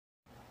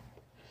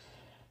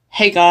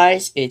Hey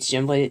guys, it's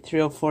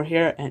JimBlade304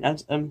 here, and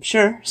as I'm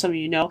sure some of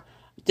you know,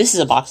 this is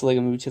a box of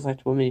LEGO Movie 2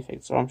 collectible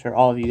minifigs, so I'm sure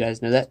all of you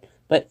guys know that.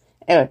 But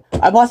anyway,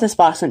 I bought this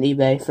box on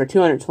eBay for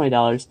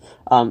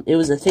 $220. It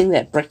was a thing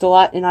that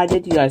Bricked-A-Lot and I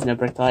did. You guys know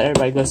Bricked-A-Lot.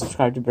 Everybody go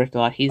subscribe to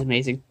Bricked-A-Lot. He's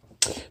amazing.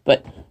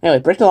 But anyway,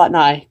 Bricked-A-Lot and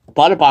I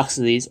bought a box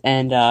of these,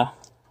 and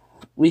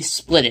we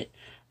split it.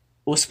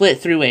 We'll split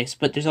it 3 ways,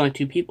 but there's only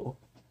 2 people.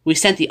 We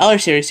sent the other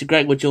series to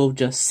Greg, which you'll have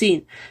just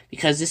seen,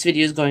 because this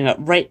video is going up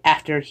right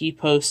after he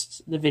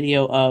posts the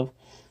video of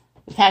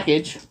the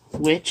package,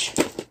 which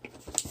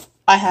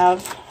I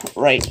have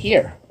right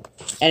here.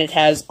 And it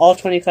has all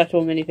 20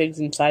 collectible minifigs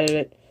inside of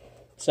it.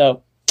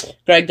 So,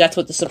 Greg, that's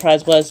what the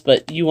surprise was,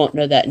 but you won't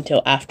know that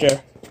until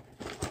after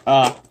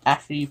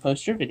you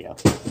post your video.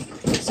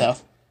 So,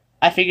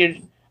 I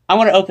figured I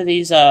want to open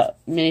these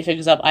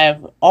minifigs up. I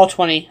have all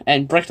 20,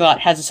 and Bricked-A-Lot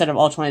has a set of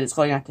all 20 that's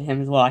going out to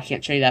him as well. I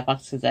can't show you that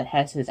box because that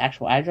has his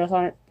actual address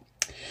on it.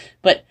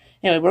 But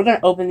anyway, we're going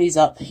to open these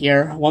up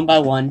here one by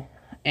one,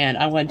 and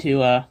I'm going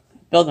to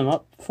build them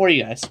up for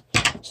you guys.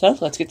 So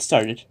let's get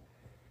started.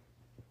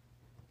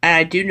 And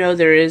I do know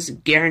there is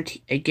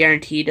a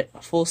guaranteed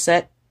full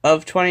set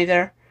of 20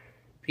 there,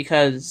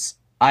 because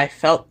I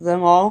felt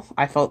them all.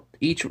 I felt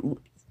each.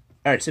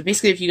 Alright, so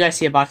basically if you guys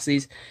see a box of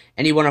these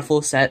and you want a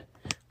full set,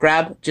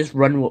 just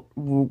run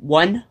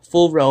one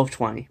full row of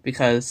 20,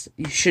 because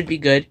you should be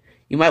good.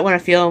 You might want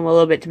to feel them a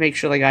little bit to make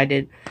sure like I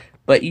did,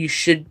 but you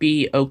should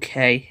be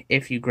okay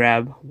if you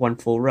grab one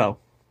full row.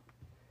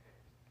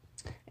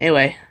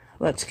 Anyway,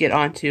 let's get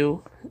on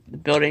to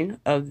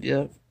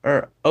the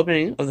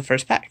opening of the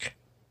first pack.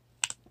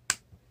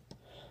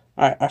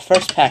 Alright, our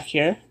first pack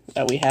here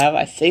that we have,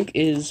 I think,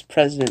 is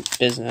President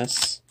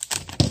Business.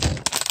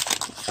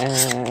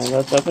 And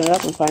let's open it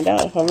up and find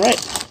out if I'm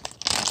right.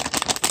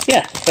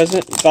 Yeah,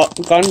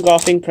 Gone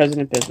Golfing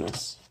President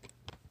Business.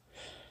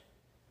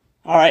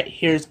 Alright,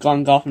 here's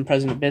Gone Golfing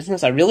President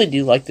Business. I really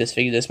do like this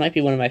figure. This might be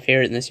one of my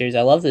favorite in the series.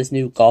 I love this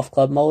new golf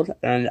club mold,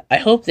 and I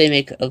hope they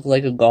make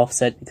a golf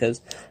set,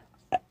 because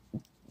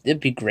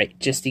it'd be great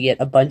just to get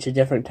a bunch of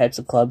different types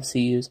of clubs to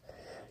use.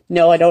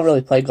 No, I don't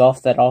really play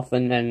golf that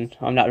often, and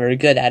I'm not very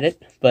good at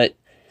it, but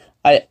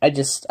I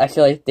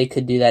feel like they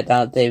could do that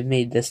now that they've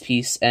made this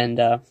piece, and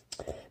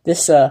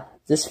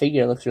this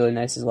figure looks really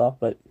nice as well.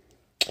 But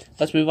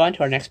let's move on to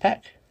our next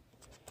pack.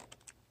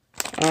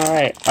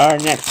 Alright, our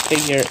next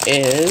figure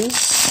is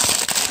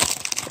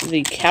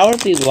the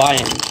Cowardly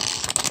Lion.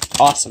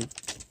 Awesome.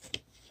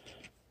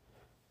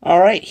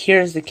 Alright,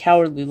 here's the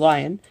Cowardly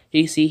Lion.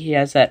 You see he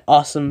has that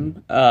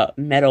awesome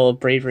medal of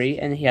bravery,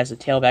 and he has a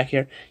tail back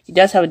here. He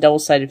does have a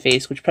double-sided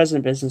face, which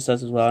President Business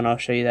does as well, and I'll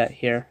show you that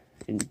here.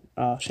 And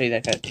I'll show you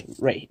that guy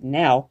right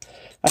now.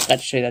 I forgot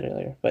to show you that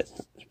earlier, but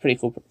it's a pretty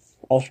cool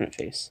alternate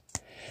face.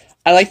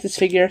 I like this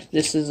figure.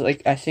 This is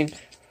like,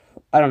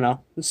 I don't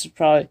know. This is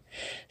probably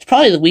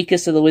the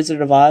weakest of the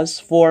Wizard of Oz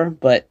 4,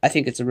 but I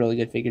think it's a really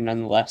good figure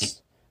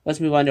nonetheless. Let's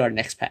move on to our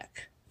next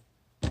pack.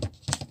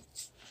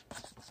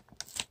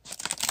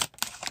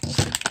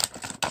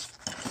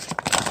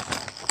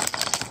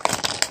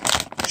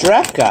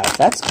 Giraffe Guy.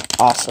 That's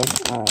awesome.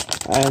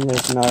 And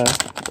there's another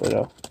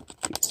little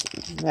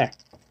piece in there.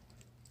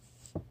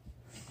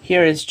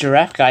 Here is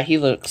Giraffe Guy. He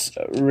looks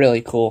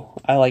really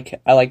cool. I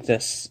like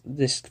this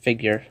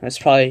figure. That's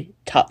probably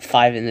top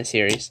 5 in the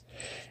series.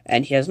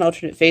 And he has an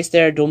alternate face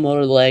there, dual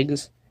motor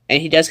legs,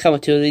 and he does come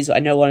with 2 of these. I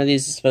know one of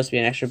these is supposed to be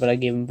an extra, but I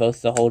gave them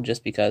both the hold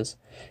just because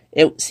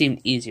it seemed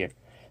easier.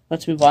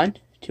 Let's move on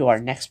to our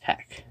next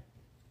pack.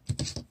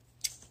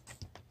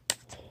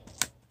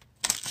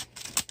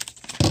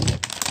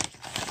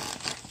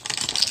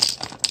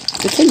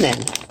 The Tin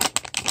Man.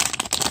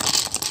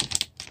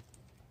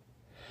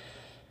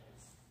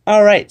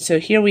 Alright, so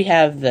here we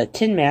have the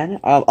Tin Man,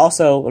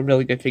 also a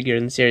really good figure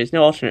in the series.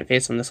 No alternate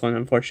face on this one,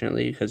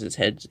 unfortunately, because his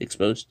head's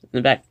exposed in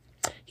the back.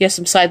 He has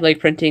some side leg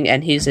printing,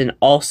 and he's in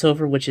all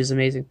silver, which is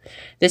amazing.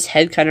 This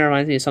head kind of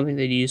reminds me of something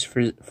they used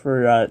for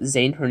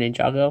Zane for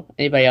Ninjago.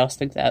 Anybody else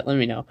think that? Let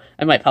me know.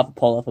 I might pop a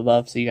poll up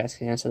above so you guys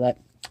can answer that.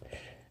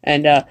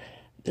 And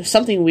there's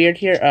something weird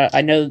here.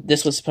 I know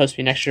this was supposed to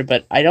be an extra,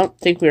 but I don't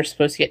think we were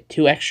supposed to get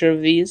 2 extra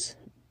of these.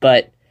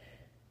 But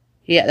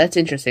yeah, that's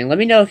interesting. Let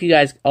me know if you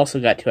guys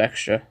also got 2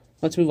 extra.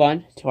 Let's move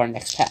on to our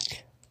next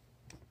pack.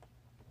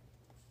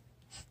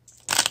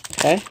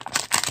 Okay.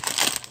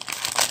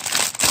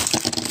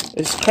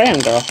 It's Crayon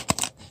Girl.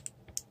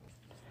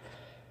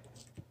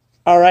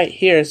 Alright,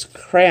 here's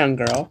Crayon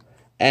Girl.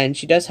 And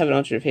she does have an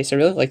alternate face. I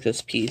really like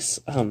this piece.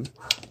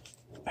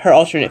 Her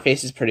alternate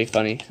face is pretty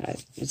funny.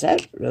 Is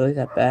that really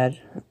that bad?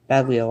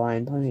 Badly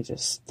aligned. Let me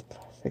just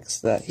fix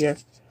that here.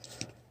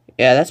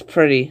 Yeah, that's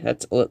pretty.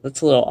 That's a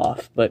little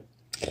off, but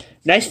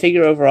nice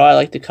figure overall. I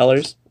like the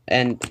colors,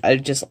 and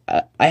I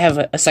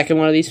have a second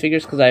one of these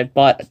figures because I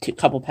bought a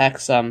couple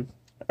packs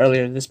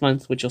earlier this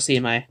month, which you'll see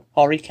in my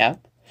haul recap.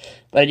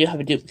 But I do have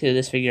a duplicate of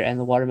this figure and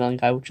the watermelon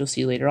guy, which you'll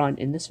see later on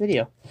in this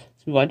video.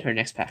 Let's move on to our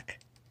next pack.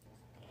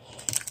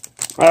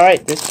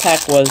 Alright, this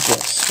pack was the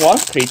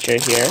Swamp Creature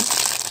here.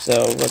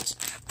 So let's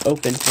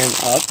open him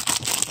up.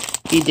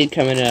 He did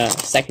come in a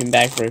second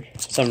bag for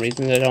some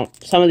reason.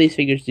 Some of these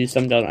figures do,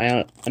 some don't. I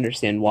don't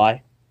understand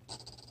why.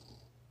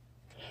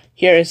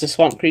 Here is the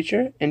swamp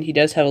creature, and he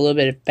does have a little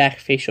bit of back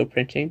facial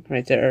printing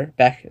right there, or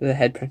back of the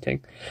head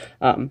printing.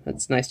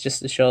 That's nice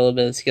just to show a little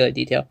bit of skill and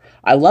detail.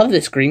 I love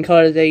this green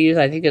color that they use.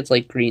 I think it's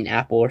like green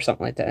apple or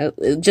something like that.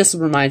 It just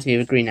reminds me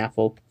of a green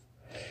apple,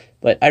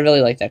 but I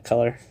really like that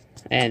color,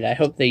 and I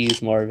hope they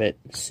use more of it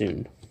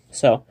soon.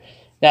 So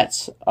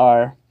that's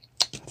our,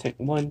 I think,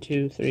 1,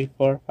 2, 3,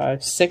 4, 5,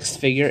 6th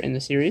figure in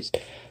the series.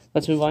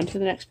 Let's move on to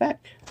the next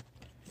pack.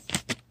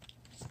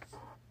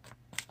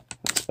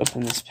 Let's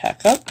open this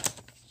pack up.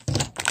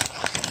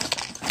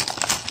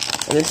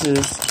 This is,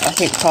 I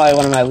think, probably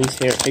one of my least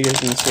favorite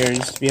figures in the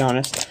series, to be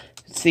honest.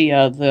 It's the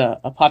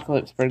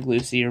Apocalypseburg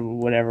Lucy, or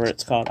whatever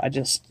it's called. I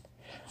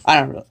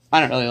don't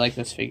really like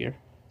this figure.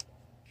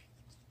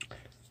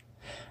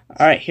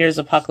 Alright, here's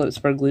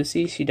Apocalypseburg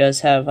Lucy. She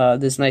does have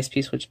this nice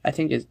piece, which I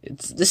think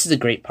this is a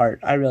great part.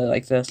 I really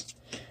like this.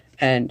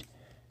 And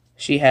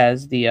she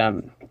has the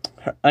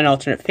an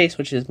alternate face,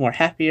 which is more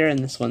happier, and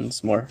this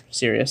one's more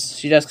serious.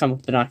 She does come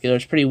with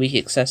binoculars, pretty weak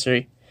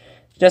accessory.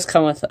 Does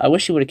come with, I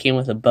wish she would have came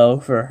with a bow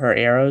for her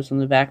arrows on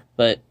the back,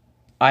 but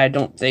I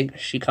don't think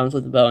she comes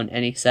with a bow in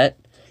any set.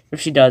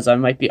 If she does, I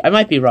might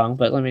be wrong,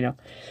 but let me know.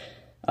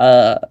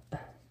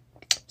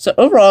 So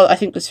overall, I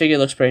think this figure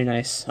looks pretty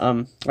nice.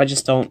 I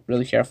just don't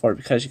really care for it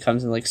because she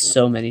comes in like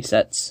so many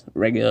sets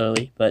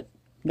regularly. But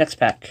next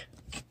pack.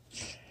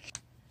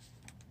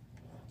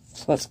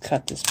 So let's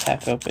cut this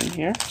pack open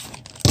here.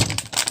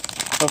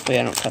 Hopefully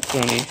I don't cut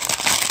through any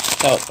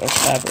felt or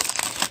fabric.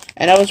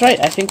 And I was right.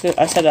 I think that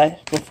I said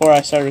before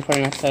I started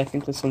recording, I said I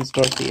think this one's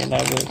Dorothy, and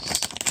I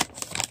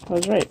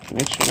was right.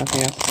 Make sure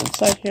nothing else is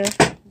inside here.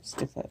 Let's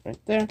get that right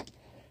there,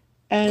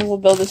 and we'll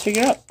build this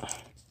figure up.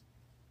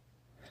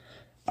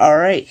 All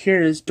right,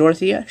 here is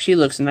Dorothea. She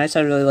looks nice.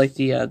 I really like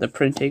the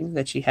printing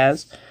that she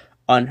has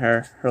on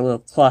her little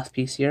cloth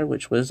piece here,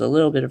 which was a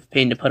little bit of a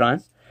pain to put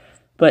on.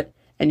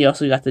 And you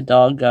also got the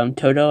dog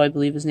Toto, I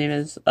believe his name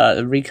is,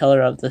 the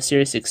recolor of the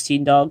Series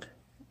 16 dog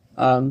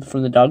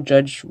from the Dog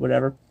Judge,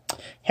 whatever.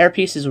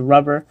 Hairpiece is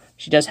rubber.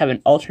 She does have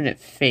an alternate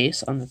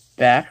face on the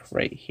back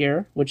right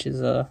here, which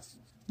is a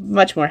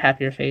much more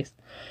happier face.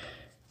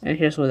 And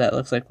here's what that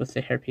looks like with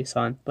the hairpiece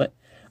on. But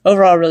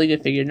overall, really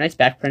good figure. Nice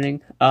back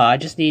printing. I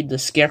just need the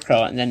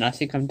Scarecrow, and then I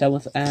think I'm done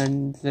with,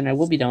 and then I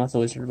will be done with the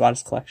Wizard of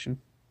Oz collection.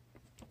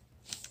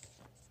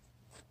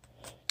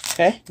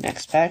 Okay,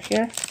 next pack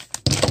here.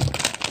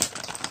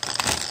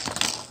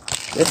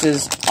 This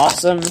is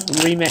Awesome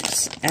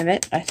Remix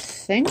Emmett, I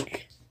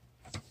think.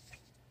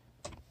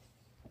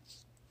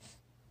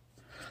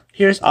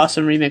 Here's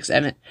Awesome Remix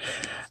Emmett.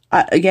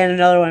 Again,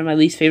 another one of my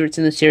least favorites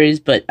in the series,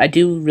 but I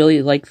do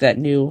really like that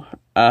new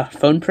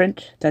phone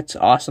print. That's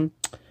awesome.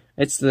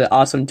 It's the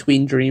Awesome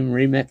Tween Dream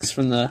remix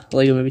from the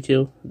Lego Movie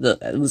 2.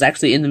 It was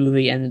actually in the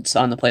movie, and it's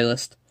on the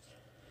playlist.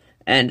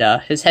 And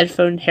his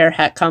headphone hair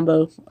hat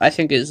combo, I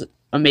think, is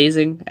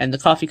amazing. And the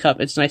coffee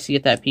cup, it's nice to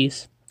get that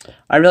piece.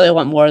 I really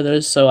want more of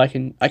those so I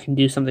can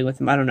do something with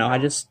them. I don't know.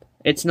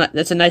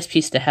 That's a nice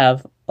piece to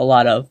have a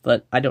lot of,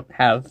 but I don't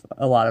have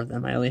a lot of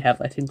them. I only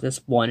have, I think,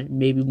 this one,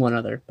 maybe one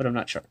other, but I'm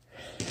not sure.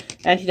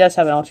 And he does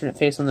have an alternate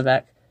face on the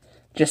back.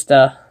 Just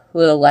a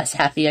little less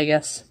happy, I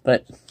guess,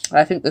 but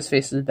I think this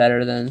face is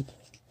better than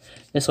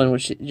this one,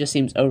 which just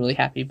seems overly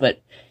happy,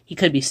 but he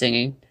could be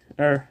singing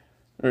or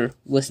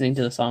listening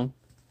to the song,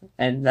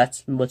 and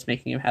that's what's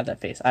making him have that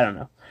face. I don't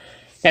know.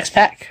 Next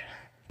pack.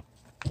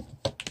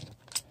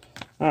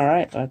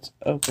 Alright, let's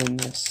open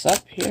this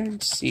up here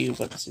and see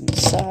what's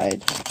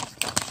inside.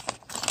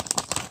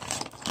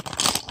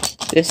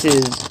 This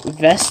is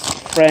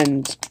Best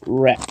Friend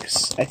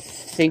Rex, I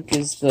think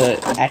is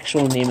the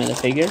actual name of the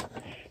figure.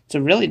 It's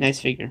a really nice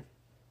figure.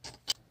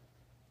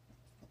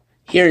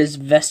 Here is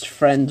Best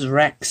Friends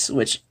Rex,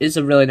 which is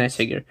a really nice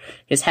figure.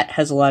 His hat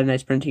has a lot of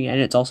nice printing, and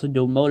it's also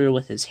dual motor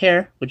with his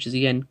hair, which is,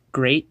 again,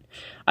 great.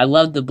 I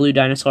love the blue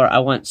dinosaur. I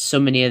want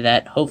so many of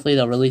that. Hopefully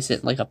they'll release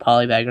it in like a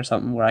poly bag or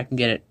something where I can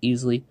get it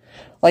easily.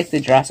 Like the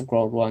Jurassic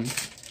World one,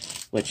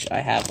 which I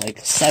have like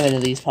 7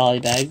 of these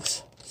poly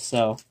bags.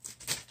 So,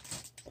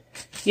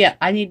 yeah,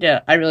 I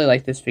really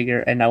like this figure,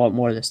 and I want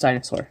more of this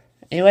dinosaur.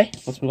 Anyway,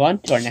 let's move on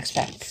to our next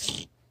pack.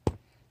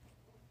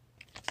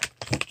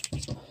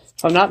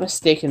 If I'm not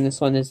mistaken, this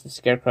one is the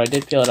Scarecrow. I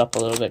did peel it up a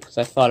little bit because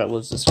I thought it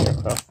was the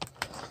Scarecrow.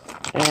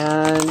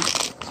 And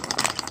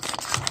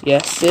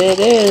yes, it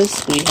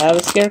is. We have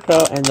a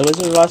Scarecrow, and the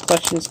Wizard of Oz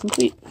collection is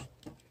complete.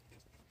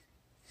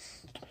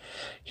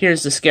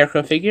 Here's the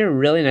Scarecrow figure.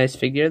 Really nice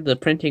figure. The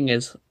printing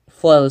is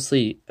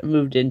flawlessly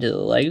moved into the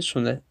legs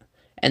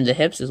and the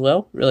hips as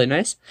well. Really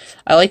nice.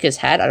 I like his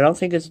hat. I don't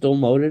think it's dual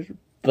molded,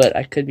 but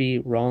I could be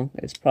wrong.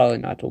 It's probably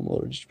not dual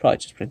molded. It's probably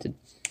just printed.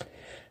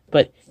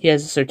 But he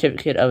has a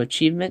certificate of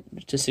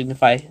achievement to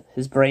signify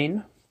his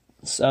brain.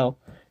 So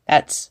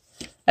that's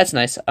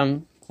nice.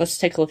 Let's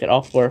take a look at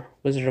all 4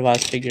 Wizard of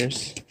Oz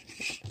figures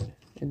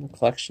in the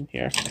collection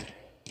here.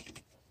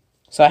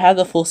 So I have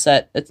the full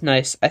set. It's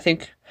nice. I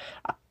think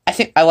I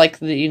think I like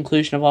the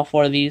inclusion of all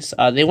four of these.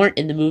 They weren't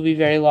in the movie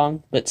very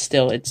long, but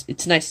still,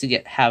 it's nice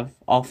to have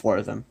all four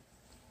of them.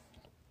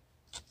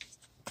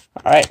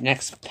 All right,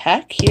 next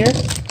pack here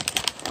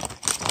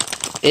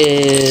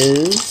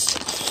is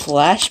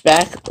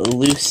Flashback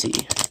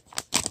Lucy.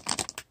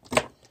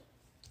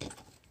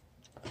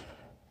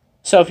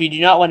 So if you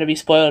do not want to be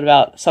spoiled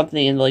about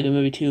something in the Lego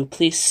Movie 2,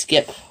 please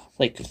skip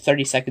like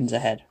 30 seconds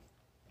ahead.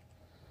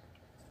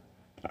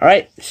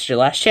 Alright, this is your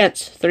last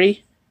chance.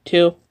 3,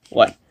 2,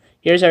 1.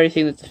 Here's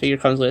everything that the figure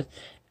comes with.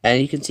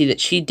 And you can see that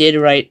she did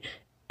write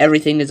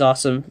Everything Is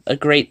Awesome. A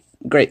great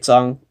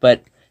song,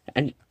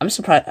 and I'm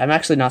surprised. I'm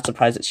actually not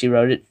surprised that she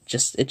wrote it.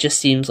 It just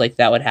seems like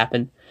that would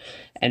happen.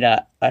 And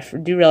I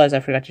do realize I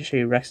forgot to show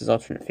you Rex's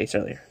alternate face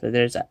earlier. So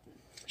there's that.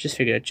 Just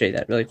figured I'd show you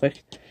that really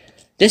quick.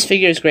 This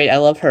figure is great. I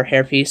love her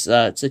hairpiece.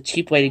 It's a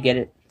cheap way to get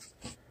it.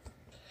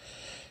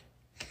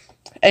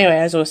 Anyway,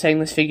 as I was saying,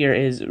 this figure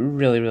is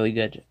really, really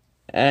good.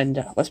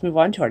 And let's move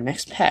on to our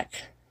next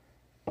pack.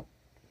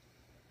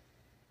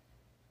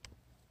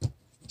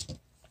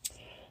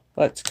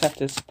 Let's cut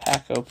this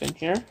pack open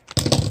here.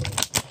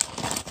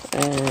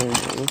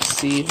 And let's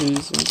see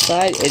who's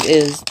inside. It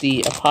is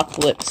the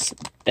Apocalypse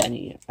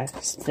Benny, I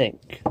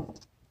think.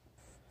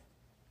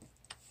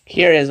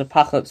 Here is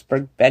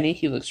Apocalypseburg Benny.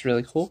 He looks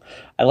really cool.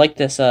 I like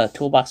this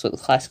toolbox with the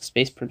classic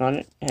space print on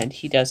it, and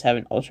he does have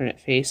an alternate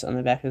face on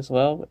the back as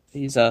well.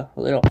 He's a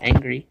little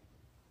angry.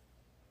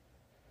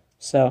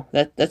 So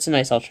that's a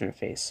nice alternate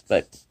face.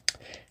 But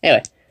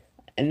anyway,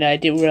 and I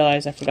did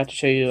realize I forgot to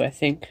show you. I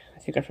think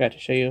I forgot to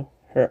show you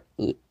her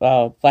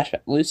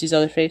Flashback Lucy's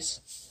other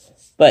face.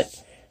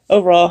 But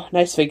overall,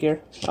 nice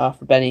figure for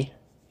Benny.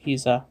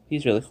 He's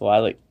really cool. I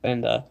like,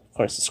 and of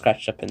course, the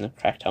scratched up in the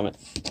cracked helmet.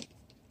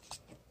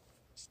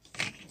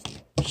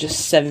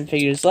 Just 7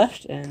 figures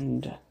left,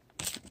 and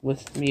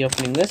with me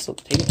opening this, we'll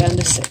take it down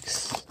to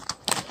 6.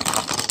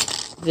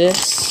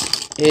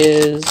 This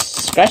is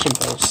Scratching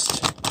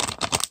Post.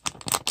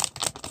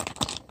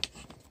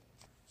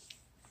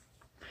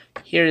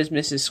 Here is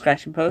Mrs.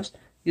 Scratching Post.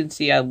 You can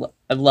see I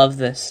love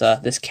this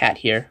this cat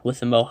here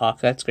with the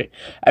mohawk. That's great.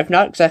 I'm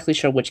not exactly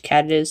sure which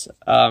cat it is.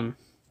 I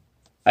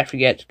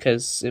forget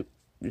because it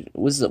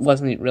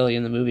wasn't really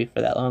in the movie for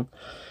that long,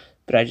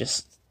 but I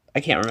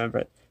can't remember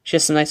it. She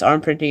has some nice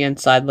arm printing and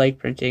side leg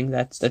printing.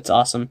 That's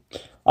awesome.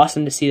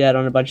 Awesome to see that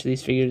on a bunch of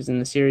these figures in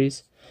the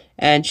series.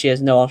 And she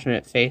has no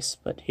alternate face,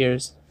 but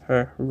here's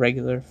her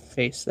regular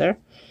face there.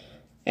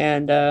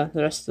 And the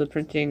rest of the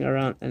printing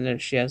around, and then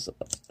she has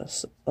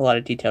a lot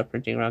of detailed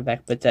printing around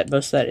back, but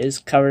most of that is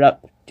covered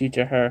up due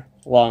to her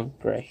long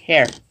gray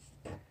hair.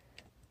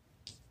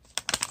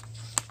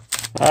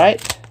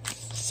 Alright,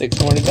 6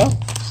 more to go.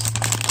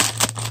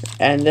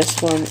 And this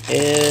one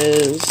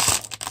is,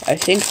 I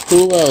think,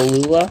 Hula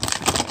Lula.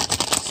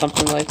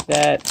 Something like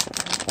that.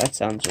 That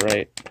sounds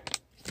right.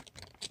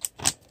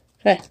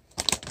 Okay.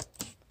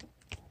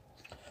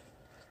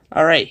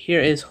 Alright, here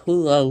is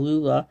Hula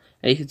Lula.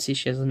 And you can see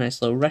she has a nice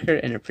little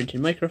record and a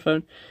printed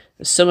microphone.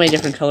 There's so many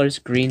different colors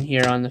green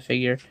here on the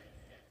figure.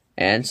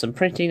 And some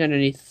printing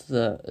underneath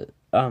the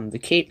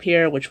cape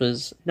here, which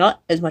was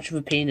not as much of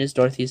a pain as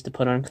Dorothy's to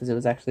put on because it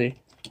was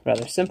actually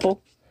rather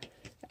simple.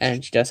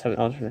 And she does have an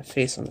alternate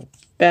face on the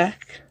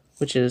back,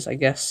 which is, I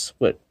guess,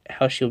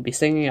 how she would be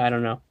singing. I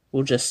don't know.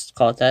 We'll just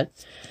call it that.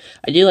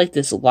 I do like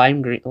this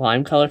lime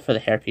color for the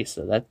hairpiece,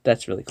 though.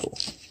 That's really cool.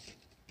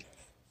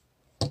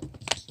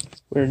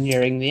 We're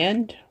nearing the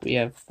end. We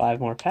have 5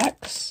 more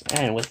packs,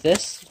 and with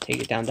this,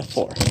 take it down to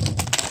 4.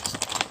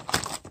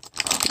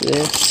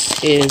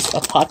 This is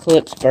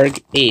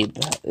Apocalypseburg Abe.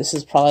 This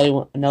is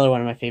probably another one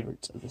of my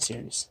favorites of the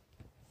series.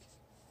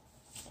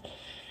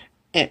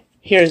 And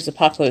here's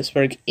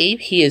Apocalypseburg Abe.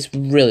 He is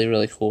really,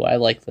 really cool. I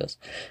like this.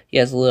 He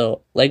has a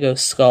little Lego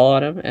skull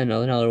on him, and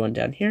another one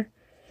down here.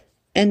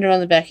 And around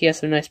the back, he has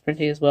some nice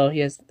printing as well. He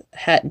has a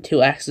hat and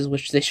 2 axes,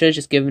 which they should have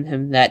just given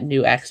him that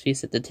new axe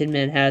piece that the Tin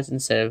Man has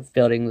instead of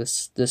building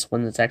this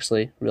one that's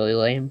actually really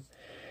lame.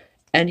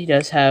 And he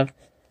does have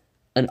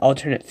an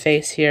alternate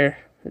face here.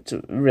 It's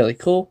really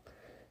cool.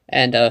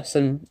 And I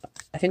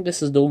think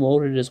this is dual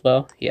molded as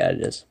well. Yeah,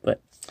 it is.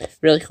 But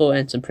really cool,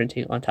 and some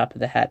printing on top of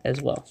the hat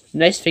as well.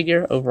 Nice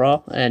figure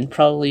overall, and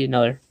probably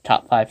another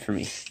top 5 for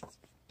me.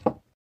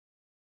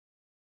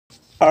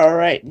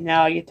 Alright,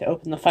 now I get to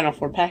open the final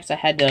 4 packs. I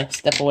had to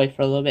step away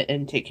for a little bit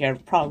and take care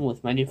of a problem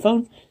with my new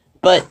phone.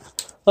 But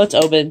let's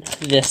open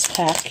this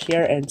pack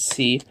here and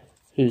see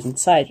who's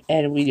inside.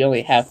 And we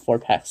only have 4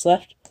 packs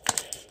left.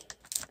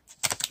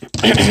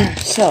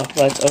 So,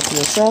 let's open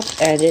this up.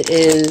 And it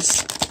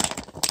is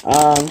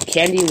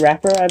Candy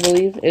Wrapper, I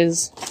believe,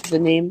 is the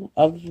name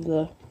of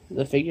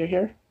the figure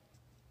here.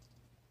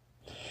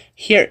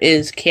 Here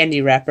is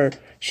Candy Wrapper.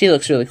 She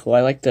looks really cool.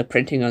 I like the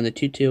printing on the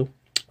tutu,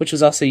 which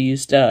was also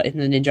used in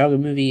the Ninjago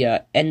movie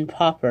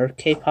N-Pop or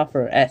K-Pop,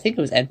 or I think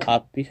it was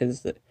N-Pop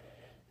because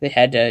they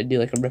had to do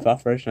like a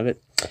rip-off version of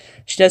it.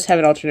 She does have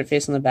an alternate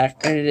face on the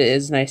back, and it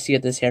is nice to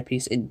get this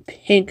hairpiece in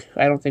pink.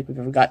 I don't think we've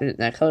ever gotten it in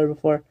that color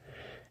before.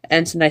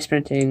 And some nice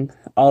printing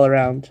all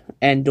around,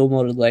 and dual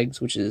molded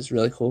legs, which is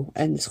really cool.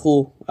 And this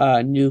cool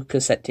new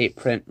cassette tape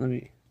print. Let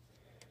me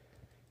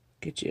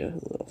get you a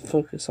little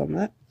focus on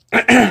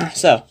that.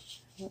 So,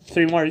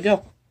 3 more to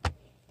go.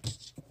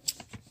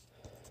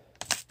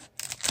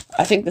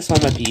 I think this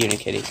one might be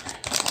Unikitty.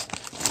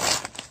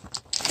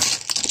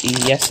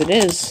 Yes, it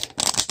is.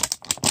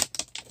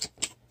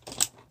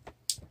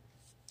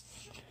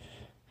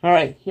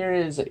 Alright, here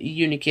is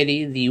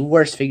Unikitty, the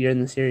worst figure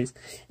in the series.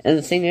 And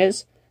the thing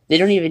is, they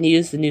don't even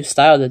use the new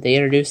style that they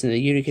introduced in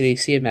the Unikitty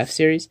CMF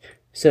series.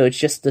 So it's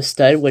just the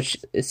stud, which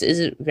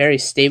isn't very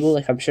stable,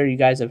 like I'm sure you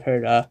guys have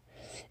heard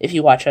if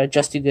you watch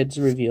Just Too Good's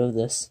review of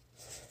this.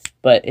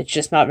 But it's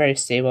just not very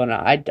stable, and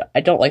I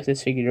don't like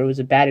this figure. It was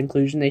a bad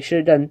inclusion. They should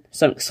have done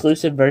some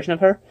exclusive version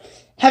of her.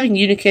 Having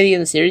Unikitty in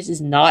the series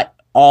is not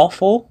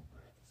awful,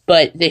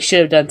 but they should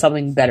have done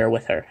something better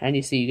with her. And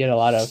you see you get a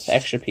lot of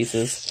extra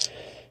pieces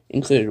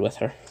included with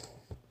her.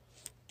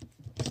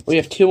 We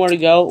have 2 more to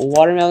go,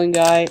 Watermelon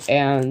Guy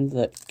and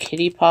the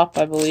Kitty Pop,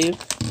 I believe.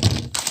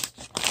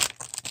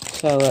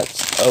 So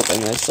let's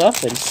open this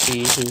up and see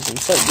who's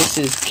inside. This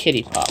is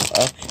Kitty Pop.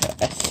 Okay,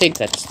 I think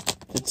that's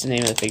the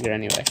name of the figure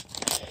anyway.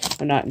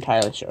 I'm not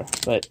entirely sure,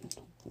 but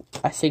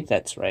I think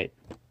that's right.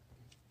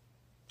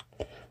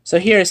 So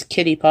here is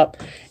Kitty Pop,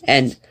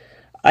 and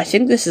I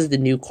think this is the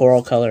new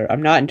coral color.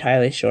 I'm not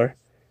entirely sure,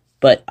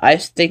 but I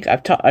think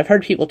I've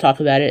heard people talk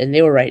about it, and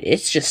they were right.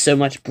 It's just so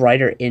much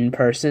brighter in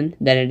person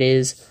than it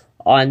is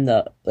on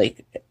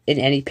in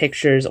any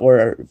pictures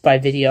or by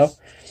video.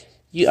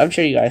 I'm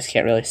sure you guys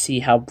can't really see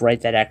how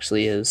bright that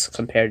actually is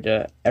compared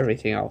to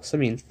everything else. I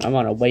mean, I'm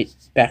on a white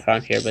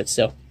background here, but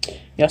still.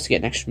 You also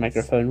get an extra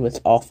microphone with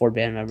all 4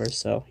 band members,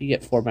 so you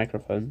get 4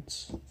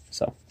 microphones.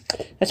 So,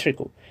 that's pretty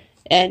cool.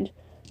 And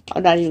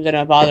I'm not even going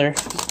to bother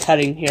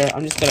cutting here.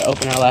 I'm just going to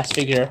open our last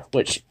figure,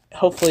 which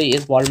hopefully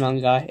is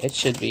Watermelon Guy. It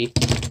should be.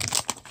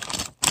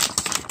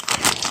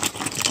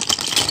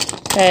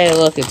 Hey,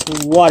 look,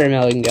 it's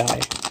Watermelon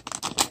Guy.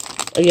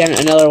 Again,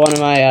 another one of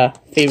my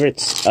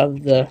favorites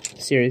of the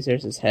series.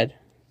 There's his head.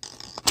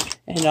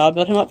 And I'll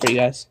build him up for you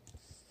guys.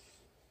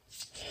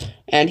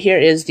 And here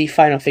is the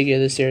final figure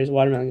of the series,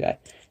 Watermelon Guy.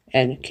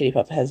 And Kitty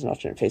Pop has an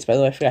alternate face. By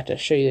the way, I forgot to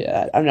show you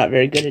that. I'm not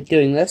very good at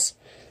doing this.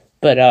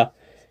 But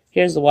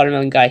here's the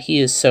Watermelon Guy. He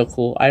is so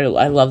cool. I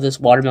love this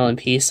watermelon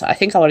piece. I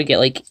think I want to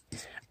get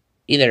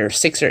either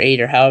 6 or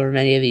 8 or however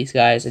many of these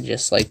guys and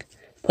just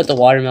put the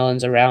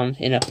watermelons around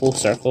in a full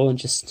circle and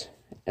just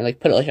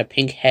put a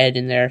pink head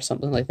in there or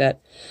something like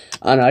that.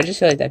 I don't know, I just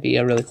feel like that'd be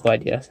a really cool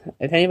idea.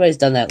 If anybody's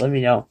done that, let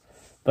me know.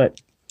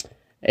 But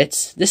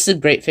this is a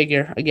great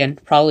figure. Again,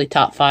 probably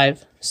top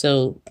 5.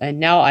 So, and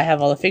now I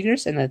have all the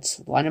figures, and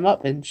let's line them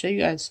up and show you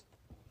guys.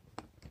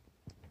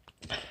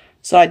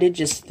 So I did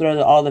just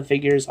throw all the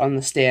figures on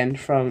the stand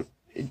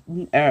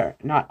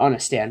not on a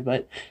stand,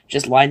 but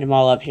just lined them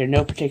all up here,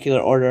 no particular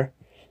order.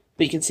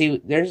 But you can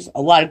see there's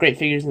a lot of great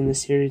figures in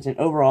this series, and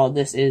overall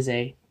this is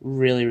a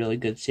really, really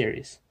good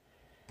series.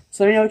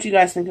 So let me know what you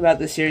guys think about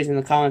this series in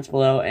the comments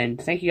below, and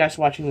thank you guys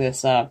for watching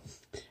this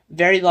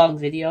very long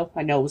video.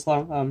 I know it was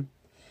long,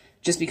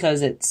 just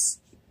because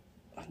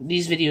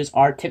these videos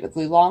are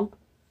typically long,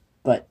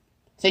 but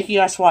thank you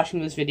guys for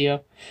watching this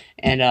video,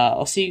 and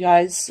I'll see you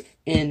guys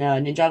in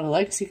Ninjago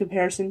Legacy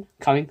comparison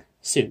coming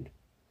soon.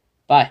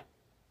 Bye.